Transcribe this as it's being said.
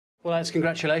Well, that's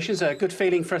congratulations. A good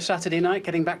feeling for a Saturday night,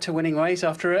 getting back to winning ways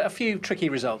after a few tricky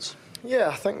results. Yeah,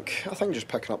 I think just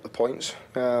picking up the points.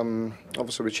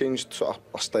 Obviously, we changed sort of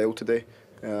our style today,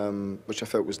 which I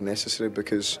felt was necessary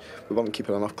because we weren't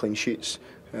keeping enough clean sheets.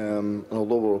 And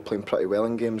although we were playing pretty well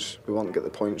in games, we weren't getting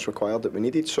the points required that we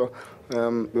needed. So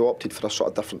we opted for a sort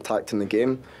of different tact in the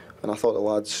game, and I thought the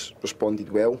lads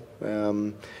responded well.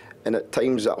 And at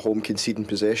times at home conceding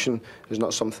possession is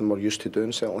not something we're used to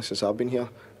doing, certainly since I've been here.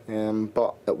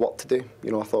 But it worked today.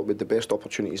 I thought we had the best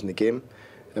opportunities in the game,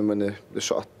 and when the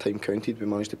sort of time counted, we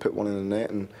managed to put one in the net,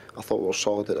 and I thought we were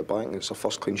solid at the back, and it's our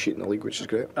first clean sheet in the league, which is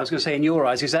great. I was going to say, in your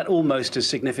eyes, is that almost as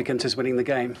significant as winning the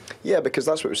game? Yeah, because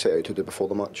that's what we set out to do before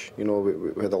the match. We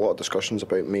had a lot of discussions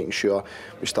about making sure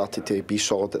we started to be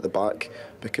solid at the back,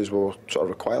 because we were sort of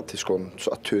required to score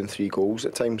sort of 2 and 3 goals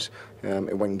at times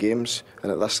and win games,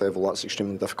 and at this level that's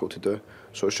extremely difficult to do.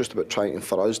 So it's just about trying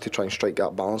for us to try and strike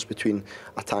that balance between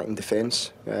attack and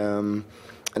defence.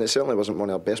 And it certainly wasn't one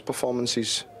of our best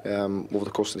performances over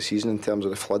the course of the season in terms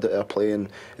of the fluidity of play and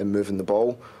moving the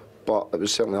ball, but it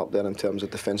was certainly up there in terms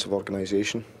of defensive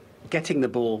organisation. Getting the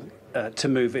ball to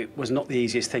move it was not the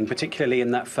easiest thing, particularly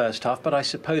in that first half, but I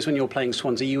suppose when you're playing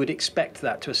Swansea you would expect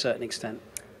that to a certain extent.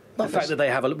 The fact that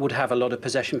they would have a lot of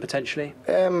possession potentially?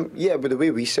 Yeah, but the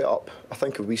way we set up, I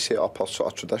think if we set up a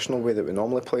sort of traditional way that we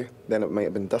normally play, then it might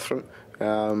have been different.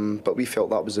 But we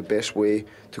felt that was the best way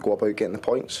to go about getting the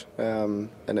points, and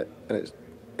it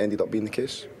ended up being the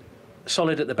case.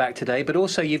 Solid at the back today, but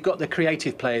also you've got the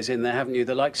creative players in there, haven't you?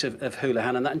 The likes of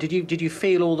Houlihan and that. And did you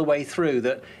feel all the way through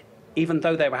that, even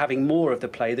though they were having more of the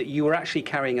play, that you were actually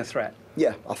carrying a threat?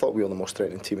 Yeah, I thought we were the most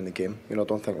threatening team in the game. I don't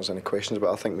think there's any questions,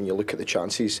 but I think when you look at the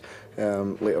chances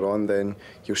later on, then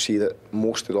you'll see that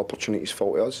most of the opportunities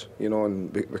fall to us,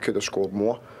 and we could have scored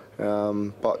more.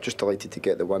 But just delighted to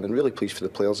get the win, and really pleased for the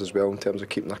players as well in terms of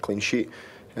keeping a clean sheet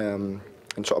and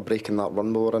sort of breaking that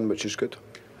run we were in, which is good.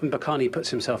 And Bakani puts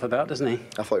himself about, doesn't he?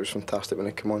 I thought it was fantastic when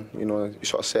he came on. He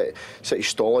sort of set his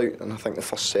stall out, and I think the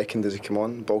first second as he came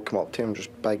on, the ball came up to him, just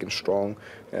big and strong.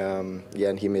 And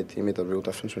he made a real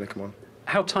difference when he came on.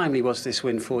 How timely was this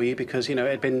win for you? Because it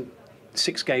had been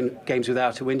 6 games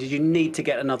without a win. Did you need to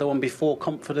get another one before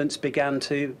confidence began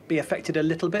to be affected a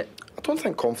little bit? I don't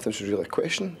think confidence was really a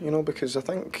question, because I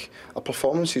think our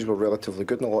performances were relatively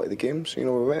good in a lot of the games. We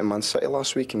went to Man City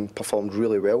last week and performed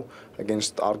really well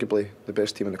against arguably the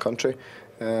best team in the country.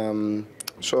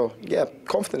 So, yeah,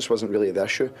 confidence wasn't really the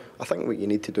issue. I think what you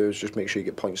need to do is just make sure you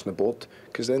get points on the board,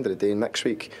 because at the end of the day, next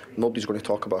week, nobody's going to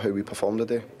talk about how we performed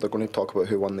today. They're going to talk about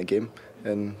who won the game,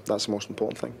 and that's the most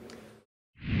important thing.